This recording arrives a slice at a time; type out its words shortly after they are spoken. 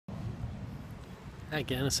Hi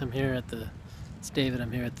Dennis, it's David,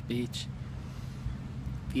 I'm here at the beach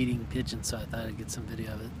feeding pigeons, so I thought I'd get some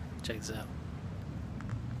video of it. Check this out.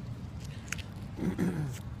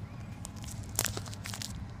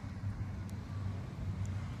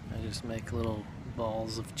 I just make little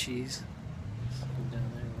balls of cheese.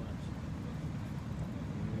 Down there, watch.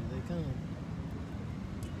 Here they come.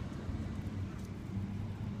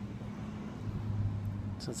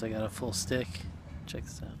 Since I got a full stick, check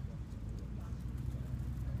this out.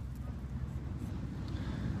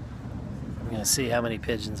 I'm gonna see how many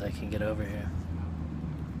pigeons I can get over here.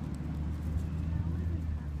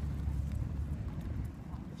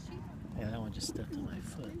 Yeah, that one just stepped on my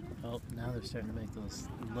foot. Oh, now they're starting to make those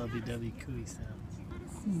lovey-dovey cooey sounds.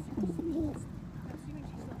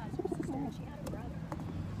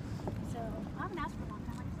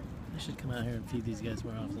 I should come out here and feed these guys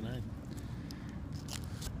more often.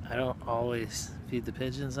 I don't always feed the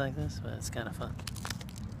pigeons like this, but it's kind of fun.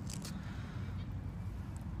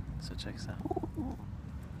 So check this out.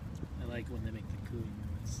 I like when they make the cooing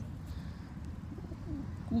noise.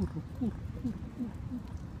 Ooh,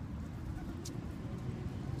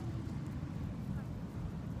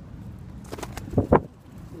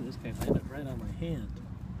 this guy landed right on my hand.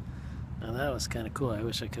 Now that was kind of cool. I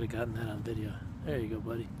wish I could have gotten that on video. There you go,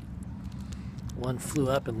 buddy. One flew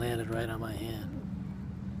up and landed right on my hand.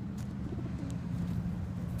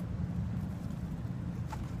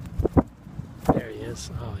 There he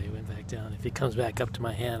is. Oh, he went back down. If he comes back up to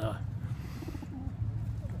my hand,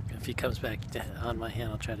 if he comes back on my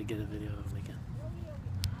hand, I'll try to get a video of him again.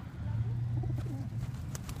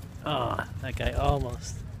 Oh, that guy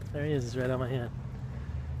almost. There he is. He's right on my hand.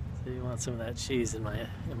 So you want some of that cheese in my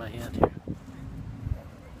hand here.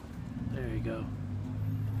 There you go.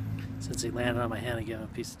 Since he landed on my hand, I gave him a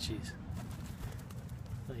piece of cheese.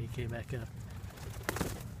 So he came back up.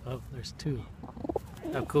 Oh, there's two.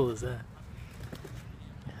 How cool is that?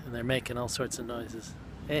 And they're making all sorts of noises.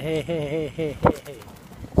 Hey, hey, hey, hey, hey, hey, hey.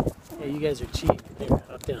 Hey, you guys are cheating. Here,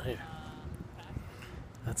 up down here.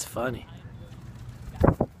 That's funny.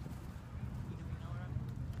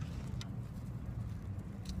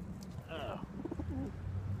 Oh.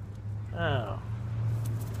 Oh.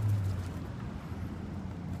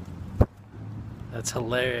 That's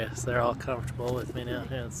hilarious. They're all comfortable with me now.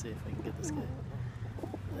 Here, let's see if I can get this guy.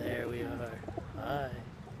 There we are. Hi.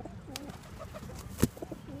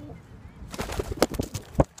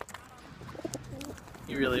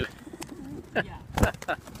 You really...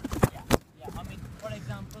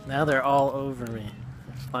 Now they're all over me.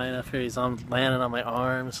 Flying up here, he's landing on my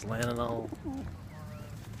arms, landing all... Look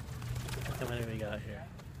how many we got here.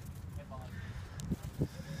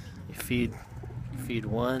 You feed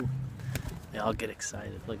one, they all get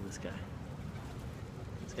excited. Look at this guy.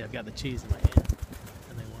 See, I've got the cheese in my hand,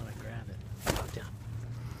 and they want to grab it. Drop down.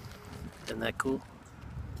 Isn't that cool?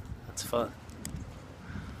 That's fun.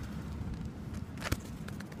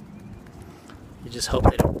 You just hope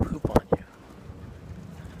they don't poop on you.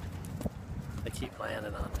 They keep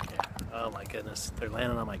landing on me here. Oh my goodness, they're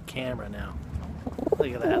landing on my camera now.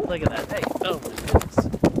 Look at that, look at that. Hey, oh my goodness.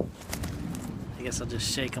 I guess I'll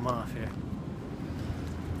just shake them off here.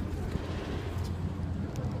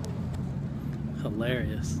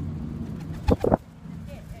 Hilarious.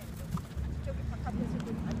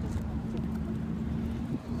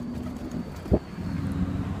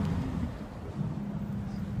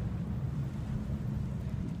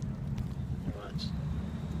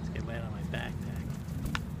 On my backpack.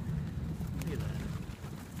 Look at that.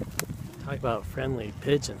 Talk about friendly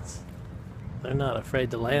pigeons. They're not afraid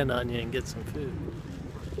to land on you and get some food.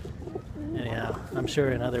 Anyhow, I'm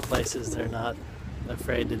sure in other places they're not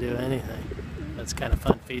afraid to do anything. It's kind of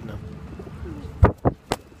fun feeding them.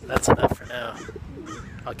 That's enough for now.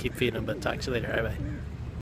 I'll keep feeding them, but talk to you later. Bye bye.